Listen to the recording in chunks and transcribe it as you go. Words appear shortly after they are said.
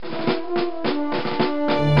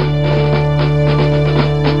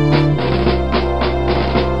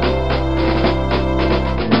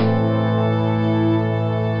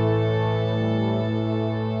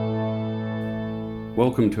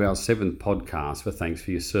welcome to our 7th podcast for Thanks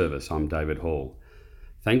for Your Service. I'm David Hall.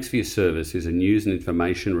 Thanks for Your Service is a news and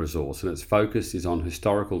information resource, and its focus is on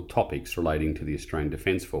historical topics relating to the Australian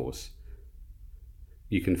Defence Force.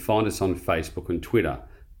 You can find us on Facebook and Twitter.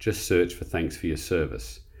 Just search for Thanks for Your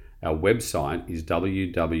Service. Our website is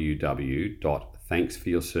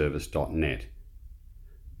www.thanksforyourservice.net.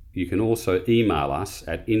 You can also email us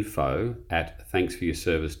at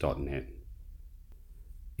info@thanksforyourservice.net.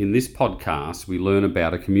 In this podcast, we learn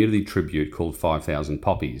about a community tribute called 5,000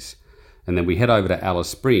 Poppies, and then we head over to Alice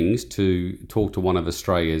Springs to talk to one of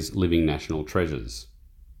Australia's living national treasures.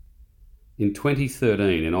 In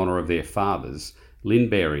 2013, in honour of their fathers, Lynn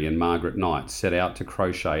Berry and Margaret Knight set out to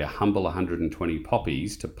crochet a humble 120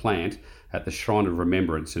 poppies to plant at the Shrine of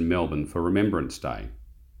Remembrance in Melbourne for Remembrance Day.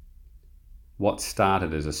 What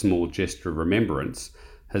started as a small gesture of remembrance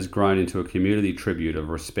has grown into a community tribute of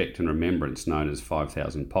respect and remembrance known as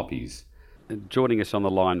 5,000 Poppies. Joining us on the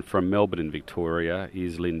line from Melbourne in Victoria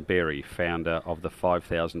is Lynn Berry, founder of the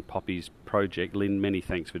 5,000 Poppies project. Lynn, many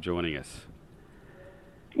thanks for joining us.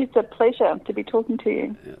 It's a pleasure to be talking to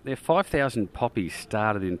you. Their 5,000 Poppies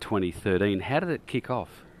started in 2013. How did it kick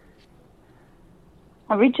off?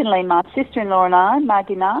 Originally, my sister-in-law and I,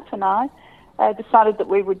 Margie Knight and I, decided that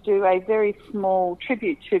we would do a very small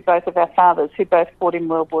tribute to both of our fathers, who both fought in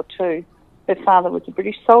World War II. Her father was a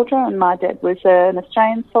British soldier and my dad was an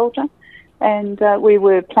Australian soldier. And we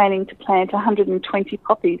were planning to plant 120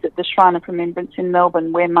 poppies at the Shrine of Remembrance in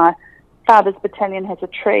Melbourne, where my father's battalion has a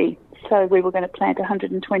tree. So we were going to plant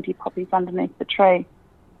 120 poppies underneath the tree.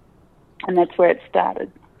 And that's where it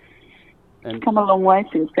started. And it's come a long way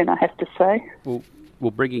since then, I have to say. Well,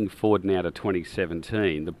 bringing forward now to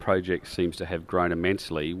 2017, the project seems to have grown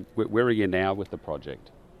immensely. Where are you now with the project?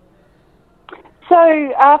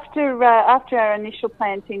 So after our initial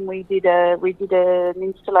planting, we did an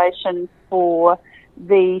installation for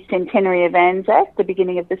the centenary of Anzac, the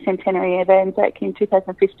beginning of the centenary of Anzac in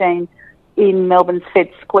 2015 in Melbourne's Fed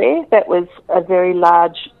Square. That was a very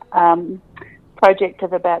large project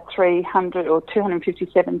of about 300 or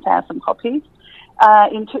 257,000 poppies.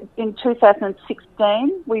 In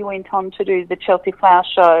 2016, we went on to do the Chelsea Flower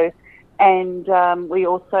Show, and we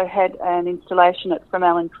also had an installation at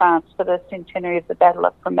Fromelles in France for the centenary of the Battle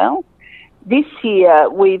of Fromelles. This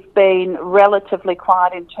year, we've been relatively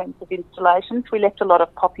quiet in terms of installations. We left a lot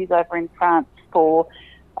of poppies over in France for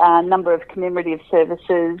a number of commemorative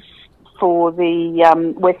services for the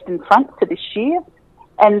Western Front for this year.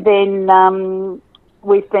 And then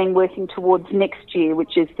we've been working towards next year,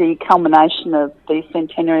 which is the culmination of the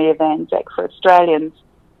centenary of Anzac for Australians.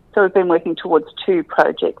 So we've been working towards 2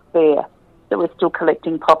 projects there. So we're still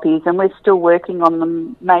collecting poppies and we're still working on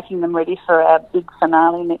them, making them ready for our big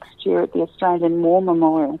finale next year at the Australian War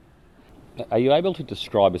Memorial. Are you able to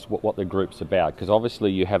describe us what the group's about? Because obviously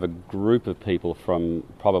you have a group of people from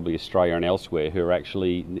probably Australia and elsewhere who are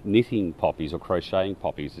actually knitting poppies or crocheting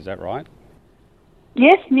poppies, is that right?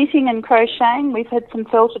 Yes, knitting and crocheting. We've had some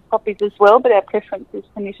felted poppies as well, but our preference is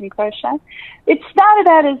for knit and crochet. It started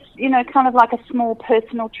out as, kind of like a small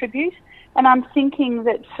personal tribute, and I'm thinking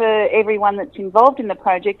that for everyone that's involved in the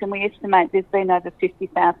project, and we estimate there's been over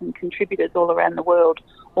 50,000 contributors all around the world,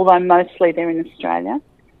 although mostly they're in Australia.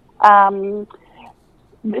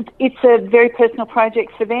 It's a very personal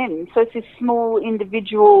project for them. So it's this small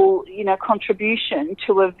individual, contribution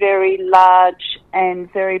to a very large and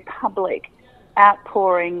very public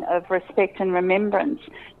outpouring of respect and remembrance.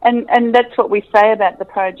 And that's what we say about the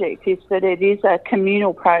project, is that it is a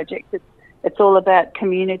communal project. It's all about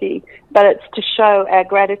community, but it's to show our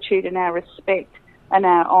gratitude and our respect and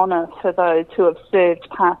our honour for those who have served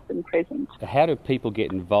past and present. How do people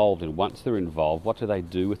get involved, and once they're involved, what do they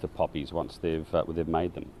do with the poppies once they've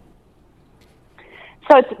made them?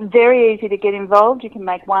 So it's very easy to get involved. You can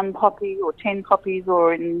make 1 poppy or 10 poppies,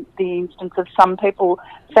 or in the instance of some people,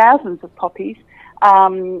 thousands of poppies.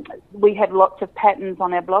 We have lots of patterns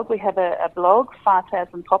on our blog. We have a blog,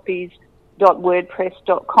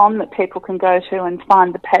 5000poppies.wordpress.com, that people can go to and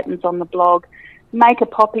find the patterns on the blog, make a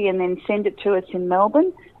poppy and then send it to us in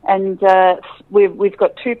Melbourne. And we've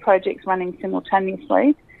got 2 projects running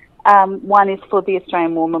simultaneously. One is for the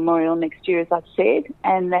Australian War Memorial next year, as I've said,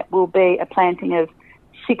 and that will be a planting of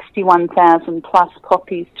 61,000 plus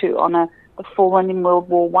poppies to honour the fallen in World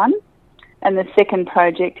War I. And the second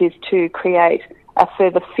project is to create a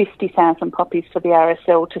further 50,000 poppies for the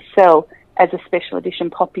RSL to sell as a special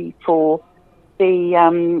edition poppy for the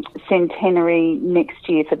centenary next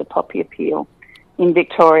year for the Poppy Appeal in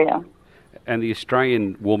Victoria. And the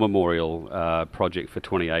Australian War Memorial project for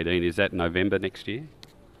 2018, is that November next year?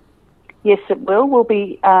 Yes, it will. We'll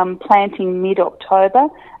be planting mid-October,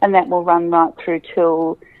 and that will run right through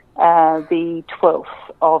till the 12th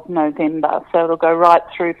of November. So it'll go right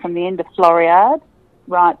through from the end of Floriade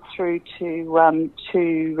right through to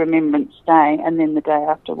Remembrance Day, and then the day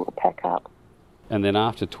after we'll pack up. And then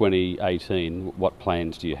after 2018, what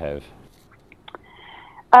plans do you have?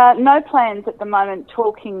 No plans at the moment.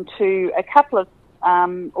 Talking to a couple of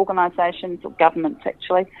organisations or governments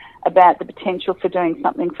actually about the potential for doing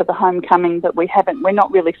something for the homecoming, but we're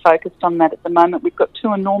not really focused on that at the moment. We've got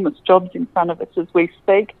two enormous jobs in front of us as we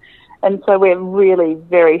speak, and so we're really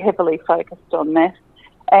very heavily focused on that.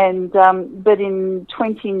 And but in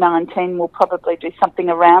 2019 we'll probably do something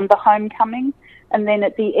around the homecoming, and then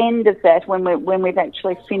at the end of that, when we've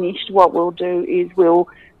actually finished, what we'll do is we'll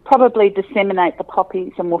probably disseminate the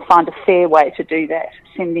poppies, and we'll find a fair way to do that,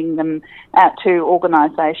 sending them out to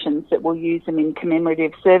organisations that will use them in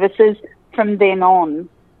commemorative services from then on.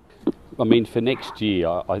 I mean, for next year,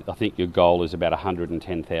 I think your goal is about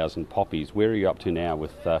 110,000 poppies. Where are you up to now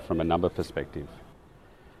with from a number perspective?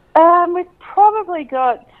 We've probably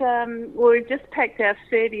got, we've just packed our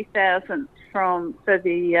 30,000 for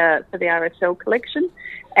the RSL collection,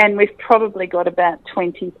 and we've probably got about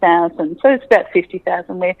 20,000. So it's about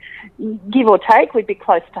 50,000. We're, give or take, we'd be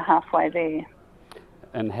close to halfway there.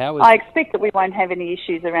 And how is? I expect that we won't have any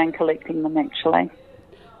issues around collecting them, actually.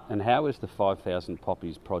 And how is the 5,000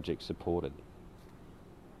 Poppies project supported?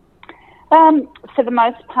 For the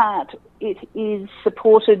most part, it is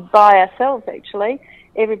supported by ourselves, actually.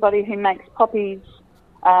 Everybody who makes poppies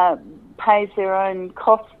pays their own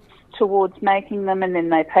costs towards making them, and then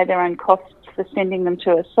they pay their own costs for sending them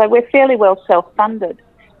to us. So we're fairly well self-funded.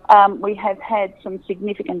 We have had some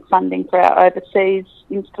significant funding for our overseas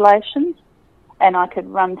installations, and I could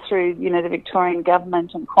run through, the Victorian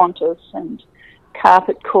government and Qantas and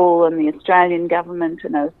Carpet Call and the Australian government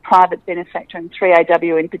and a private benefactor and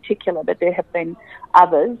 3AW in particular, but there have been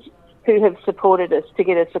others who have supported us to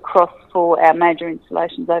get us across for our major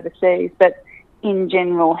installations overseas. But in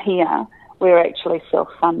general here, we're actually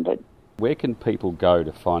self-funded. Where can people go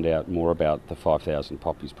to find out more about the 5,000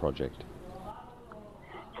 Poppies project?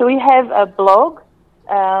 So we have a blog,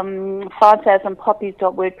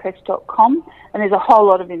 5000poppies.wordpress.com, and there's a whole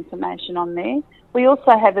lot of information on there. We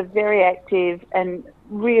also have a very active and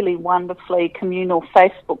really wonderfully communal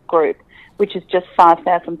Facebook group, which is just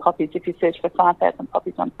 5,000 Poppies. If you search for 5,000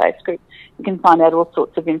 Poppies on Facebook, you can find out all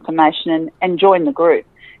sorts of information and join the group.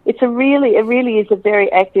 It really is a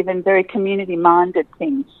very active and very community-minded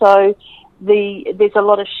thing. So there's a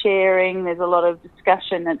lot of sharing, there's a lot of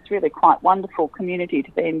discussion. It's really quite wonderful community to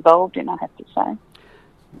be involved in, I have to say.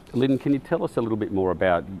 Lynn, can you tell us a little bit more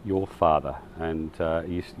about your father? And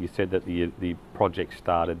you said that the project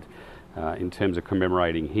started in terms of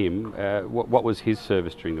commemorating him. What was his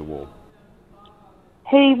service during the war?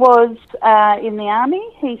 He was in the army.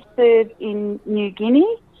 He served in New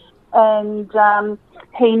Guinea, and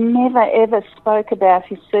he never ever spoke about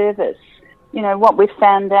his service. What we've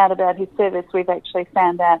found out about his service, we've actually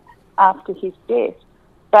found out after his death.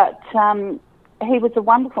 But he was a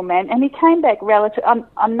wonderful man, and he came back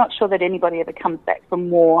I'm not sure that anybody ever comes back from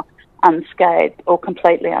war unscathed or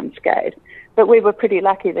completely unscathed, but we were pretty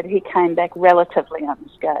lucky that he came back relatively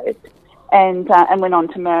unscathed and went on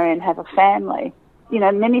to marry and have a family.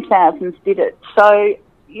 Many thousands did it. So,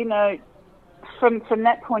 from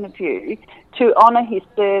that point of view, to honour his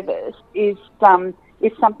service is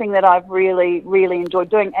something that I've really, really enjoyed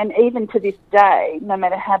doing. And even to this day, no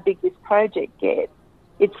matter how big this project gets,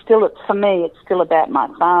 for me, it's still about my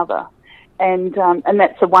father. And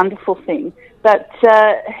that's a wonderful thing. But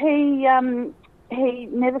he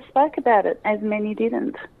never spoke about it, as many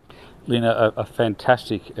didn't. Lena, a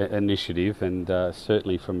fantastic initiative, and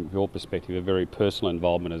certainly from your perspective, a very personal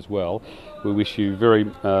involvement as well. We wish you very,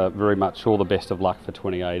 very much all the best of luck for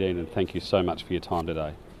 2018, and thank you so much for your time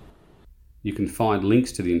today. You can find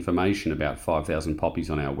links to the information about 5,000 Poppies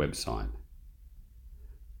on our website.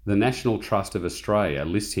 The National Trust of Australia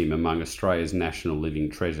lists him among Australia's national living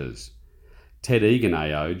treasures. Ted Egan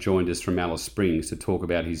AO joined us from Alice Springs to talk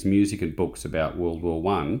about his music and books about World War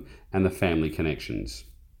I and the family connections.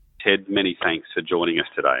 Ted, many thanks for joining us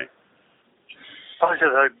today. Pleasure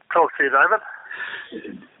to talk to you, David.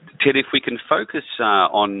 Ted, if we can focus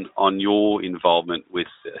on your involvement with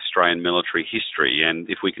Australian military history, and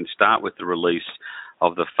if we can start with the release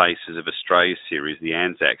of the Faces of Australia series, the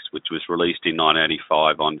Anzacs, which was released in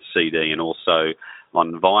 1985 on CD and also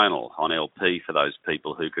on vinyl, on LP, for those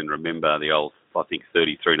people who can remember the old, I think,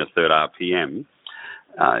 33 and a third RPM.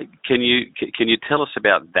 Can you tell us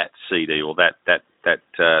about that CD or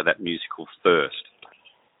that musical first?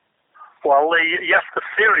 Well, the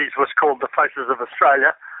series was called The Faces of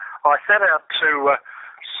Australia. I set out to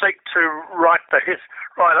seek to write a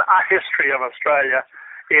history of Australia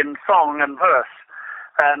in song and verse.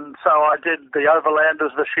 And so I did the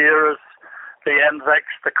Overlanders, the Shearers, the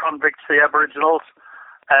Anzacs, the Convicts, the Aboriginals,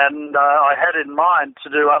 and I had in mind to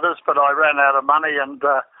do others, but I ran out of money, and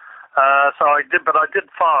so I did. But I did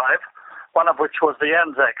 5, one of which was the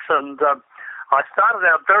Anzacs, and I started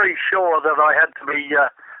out very sure that I had to be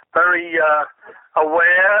very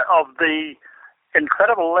aware of the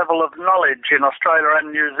incredible level of knowledge in Australia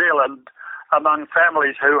and New Zealand among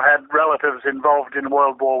families who had relatives involved in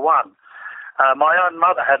World War One. My own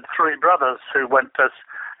mother had 3 brothers who went as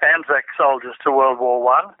Anzac soldiers to World War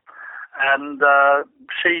One, and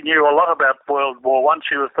she knew a lot about World War One.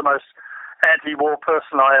 She was the most anti-war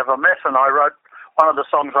person I ever met, and I wrote one of the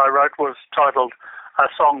songs I wrote was titled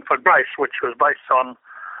 "A Song for Grace," which was based on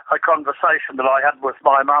a conversation that I had with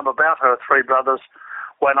my mum about her 3 brothers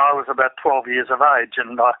when I was about 12 years of age,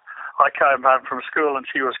 and I came home from school and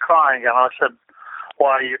she was crying, and I said,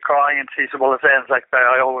 "Why are you crying?" And she said, "Well, it's Anzac Day.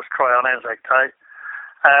 I always cry on Anzac Day."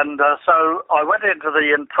 And so I went into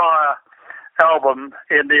the entire album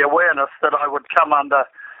in the awareness that I would come under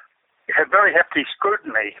very hefty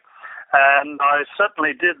scrutiny, and I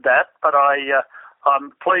certainly did that, but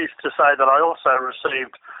I'm pleased to say that I also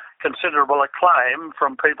received considerable acclaim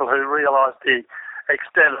from people who realised the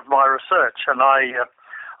extent of my research, and I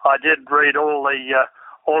did read all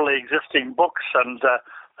the existing books and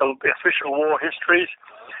the official war histories,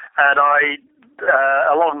 and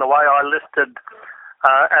along the way I listed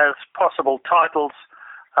as possible titles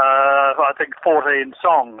I think 14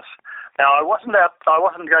 songs. Now I wasn't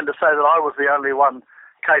going to say that I was the only one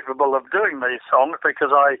capable of doing these songs,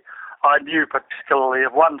 because I knew particularly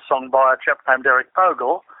of one song by a chap named Eric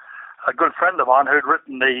Bogle, a good friend of mine who'd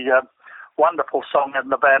written the wonderful song,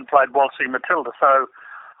 and the band played Waltzing Matilda. So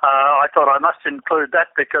I thought I must include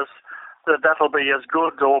that, because that'll be as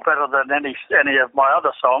good or better than any of my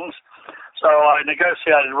other songs. So I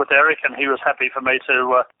negotiated with Eric, and he was happy for me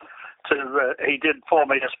he did for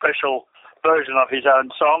me a special version of his own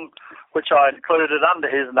song, which I included under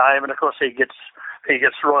his name, and of course he gets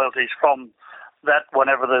royalties from that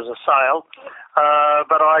whenever there's a sale.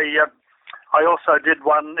 But I also did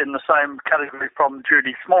one in the same category from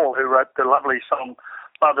Judy Small, who wrote the lovely song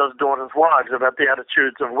Mothers, Daughters, Wives, about the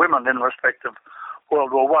attitudes of women in respect of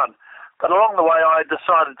World War One. But along the way I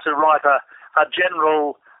decided to write a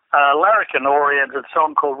general larrikin-oriented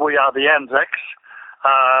song called We Are the Anzacs,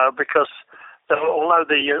 because although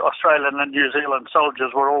the Australian and New Zealand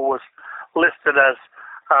soldiers were always listed as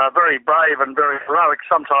very brave and very heroic,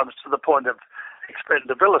 sometimes to the point of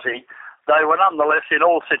expendability, they were nonetheless in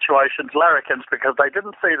all situations larrikins, because they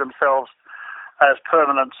didn't see themselves as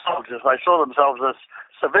permanent soldiers. They saw themselves as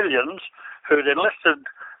civilians who'd enlisted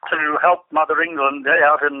to help Mother England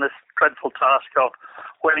out in this dreadful task of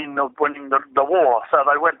winning the war. So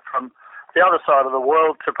they went from the other side of the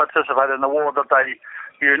world to participate in the war that they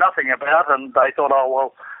knew nothing about, and they thought, oh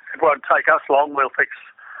well, it won't take us long. We'll fix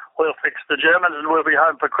the Germans and we'll be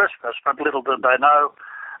home for Christmas. But little did they know,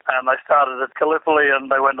 and they started at Gallipoli and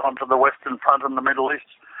they went on to the Western Front and the Middle East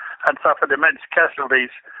and suffered immense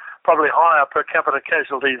casualties, probably higher per capita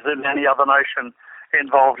casualties than any other nation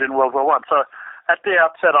involved in World War One. So at the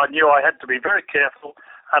outset, I knew I had to be very careful,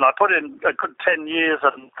 and I put in a good 10 years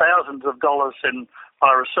and thousands of dollars in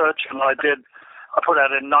my research, and I put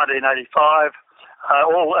out in 1985,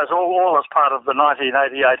 all as part of the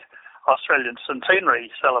 1988 Australian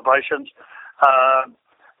Centenary celebrations,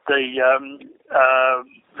 the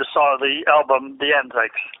album The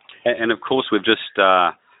Anzacs. And of course, we've just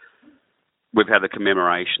we've had the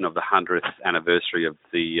commemoration of the 100th anniversary of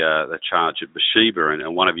the charge at Beersheba,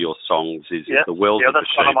 and one of your songs is The Wells of Beersheba. Yeah,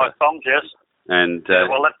 that's one of my songs. Yes. And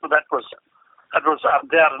well, that was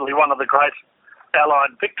undoubtedly one of the great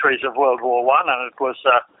Allied victories of World War One, and it was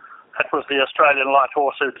the Australian light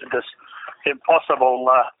horse who did this impossible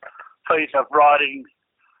feat of riding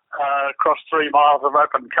across 3 miles of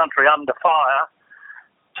open country under fire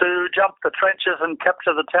to jump the trenches and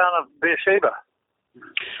capture the town of Beersheba.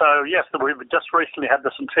 So yes, we've just recently had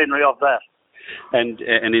the centenary of that. And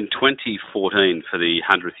in 2014, for the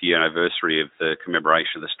 100th year anniversary of the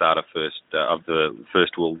commemoration of the start of the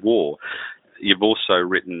First World War, you've also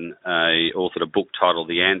authored a book titled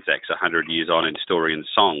The Anzacs, 100 Years On in Story and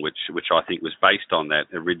Song, which I think was based on that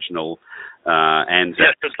original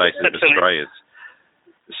Anzac Faces of Australia.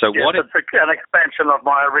 So yes, it's an expansion of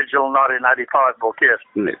my original 1985 book, yes.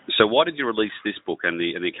 So why did you release this book and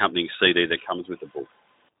the accompanying CD that comes with the book?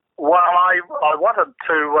 Well, I wanted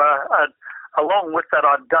to, along with that,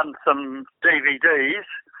 I'd done some DVDs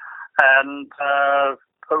and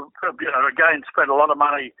again spent a lot of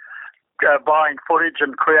money buying footage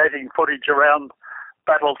and creating footage around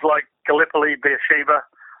battles like Gallipoli, Beersheba,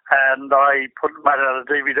 and I made out a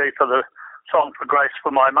DVD for the Song for Grace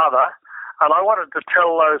for my mother, and I wanted to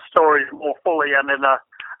tell those stories more fully and in a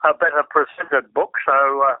better presented book,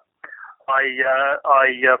 so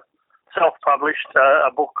I self-published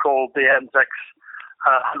a book called The Anzacs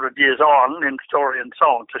 100 Years On in Story and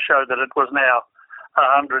Song to show that it was now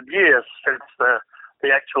 100 years since the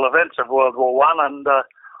actual events of World War I, and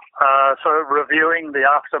sort of reviewing the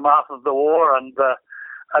aftermath of the war and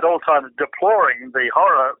at all times deploring the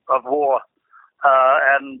horror of war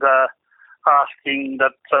and asking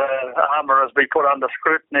that armourers be put under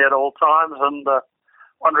scrutiny at all times and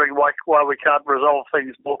wondering why we can't resolve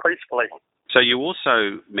things more peacefully. So you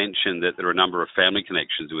also mentioned that there are a number of family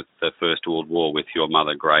connections with the First World War with your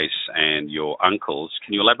mother Grace and your uncles.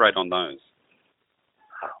 Can you elaborate on those?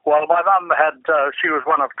 Well, my mum she was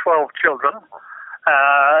one of 12 children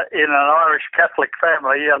in an Irish Catholic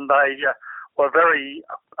family, and they were very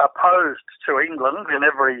opposed to England in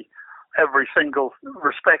every single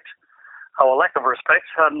respect, or lack of respect,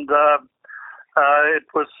 and it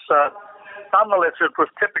was... nonetheless, it was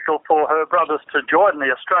typical for her brothers to join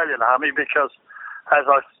the Australian Army because, as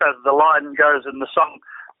the line goes in the song,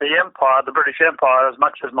 the British Empire, as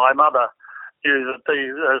much as my mother knew that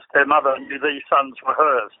as their mother knew these sons were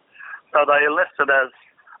hers. So they enlisted as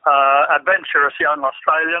adventurous young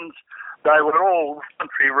Australians. They were all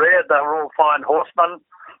country-reared. They were all fine horsemen.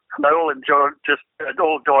 And they all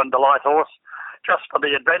joined the Light Horse just for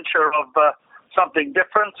the adventure of something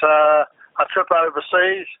different, a trip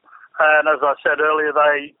overseas. And as I said earlier,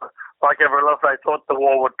 they, like everyone else, they thought the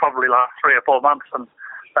war would probably last 3 or 4 months and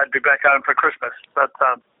they'd be back home for Christmas. But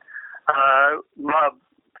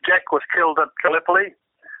Jack was killed at Gallipoli.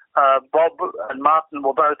 Bob and Martin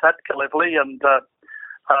were both at Gallipoli, and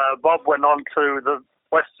Bob went on to the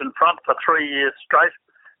Western Front for 3 years straight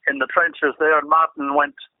in the trenches there, and Martin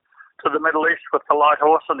went to the Middle East with the Light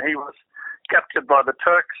Horse, and he was captured by the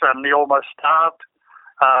Turks and he almost starved,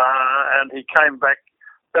 and he came back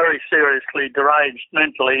very seriously deranged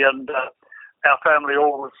mentally, and our family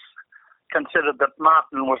always considered that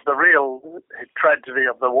Martin was the real tragedy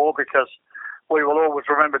of the war, because we will always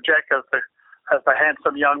remember Jack as the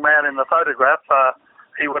handsome young man in the photograph.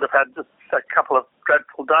 He would have had just a couple of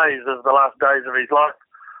dreadful days as the last days of his life,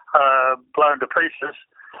 blown to pieces.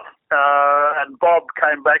 And Bob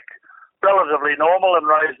came back relatively normal and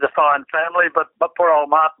raised a fine family, but poor old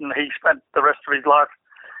Martin, he spent the rest of his life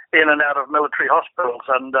in and out of military hospitals,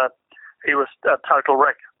 and he was a total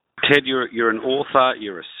wreck. Ted, you're an author,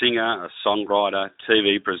 you're a singer, a songwriter,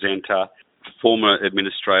 TV presenter, former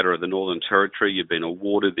administrator of the Northern Territory. You've been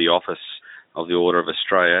awarded the Office of the Order of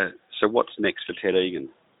Australia. So what's next for Ted Egan?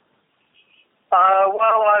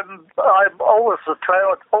 Well, I'm always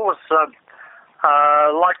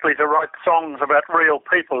likely to write songs about real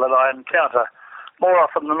people that I encounter. More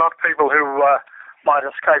often than not, people who might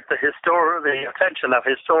escape the attention of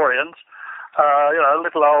historians.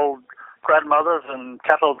 Little old grandmothers and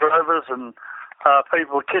cattle drovers and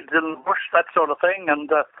kids in the bush, that sort of thing. And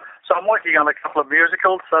so I'm working on a couple of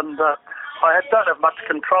musicals, and I don't have much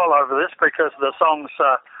control over this because the songs,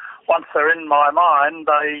 once they're in my mind,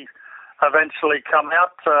 they eventually come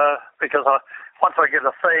out because once I get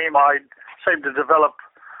a theme, I seem to develop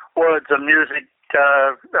words and music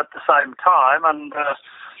at the same time, and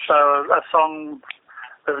so a song,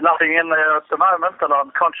 there's nothing in there at the moment that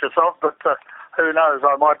I'm conscious of, but who knows,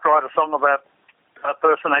 I might write a song about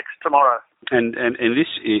Person X tomorrow. And in this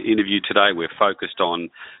interview today, we're focused on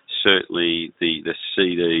certainly the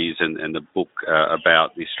CDs and the book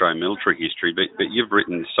about the Australian military history, but you've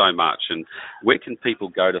written so much, and where can people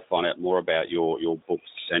go to find out more about your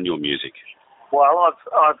books and your music? Well,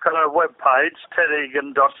 I've got a web page,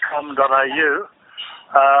 tedegan.com.au,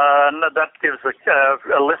 and that gives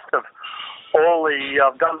a list of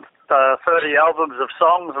I've done 30 albums of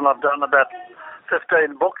songs, and I've done about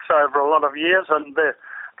 15 books over a lot of years, and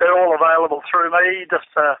they're all available through me.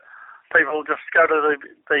 People just go to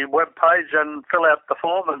the web page and fill out the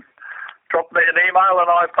form and drop me an email, and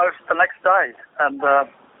I post the next day. And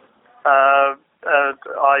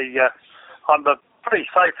I'm a pretty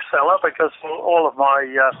safe seller because all of my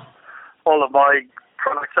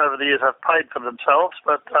products over the years have paid for themselves.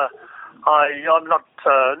 But I'm not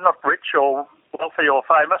rich or wealthy or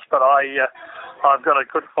famous, but I've got a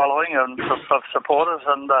good following of supporters,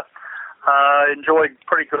 and enjoy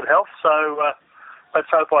pretty good health. So let's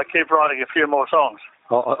hope I keep writing a few more songs.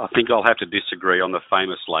 Well, I think I'll have to disagree on the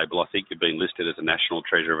famous label. I think you've been listed as a national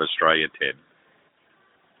treasure of Australia, Ted.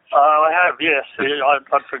 I have, yes.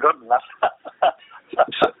 I'd forgotten that.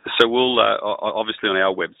 So we'll obviously on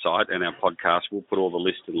our website and our podcast we'll put all the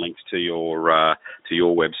list and links to your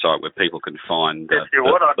website where people can find. If you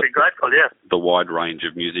would, I'd be grateful. Yes. The wide range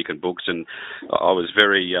of music and books, and I was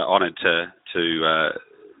very honoured to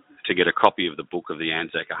get a copy of the book of the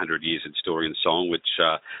Anzac 100 Years in Story and Song, which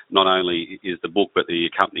not only is the book but the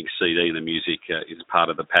accompanying CD and the music is part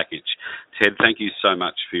of the package. Ted, thank you so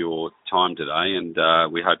much for your time today, and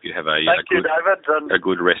we hope you have a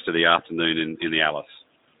good rest of the afternoon in the Alice.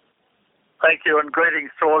 Thank you, and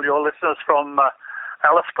greetings to all your listeners from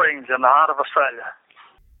Alice Springs in the heart of Australia.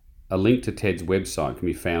 A link to Ted's website can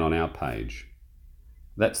be found on our page.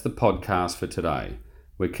 That's the podcast for today.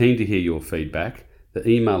 We're keen to hear your feedback. The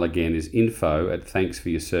email again is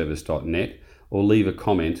info@thanksforyourservice.net, or leave a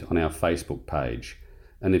comment on our Facebook page.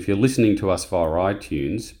 And if you're listening to us via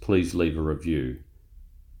iTunes, please leave a review.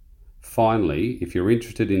 Finally, if you're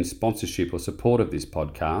interested in sponsorship or support of this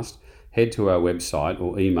podcast, head to our website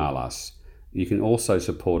or email us. You can also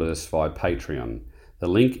support us via Patreon. The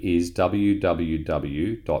link is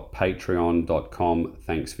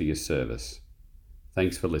www.patreon.com/thanksforyourservice.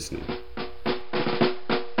 Thanks for listening.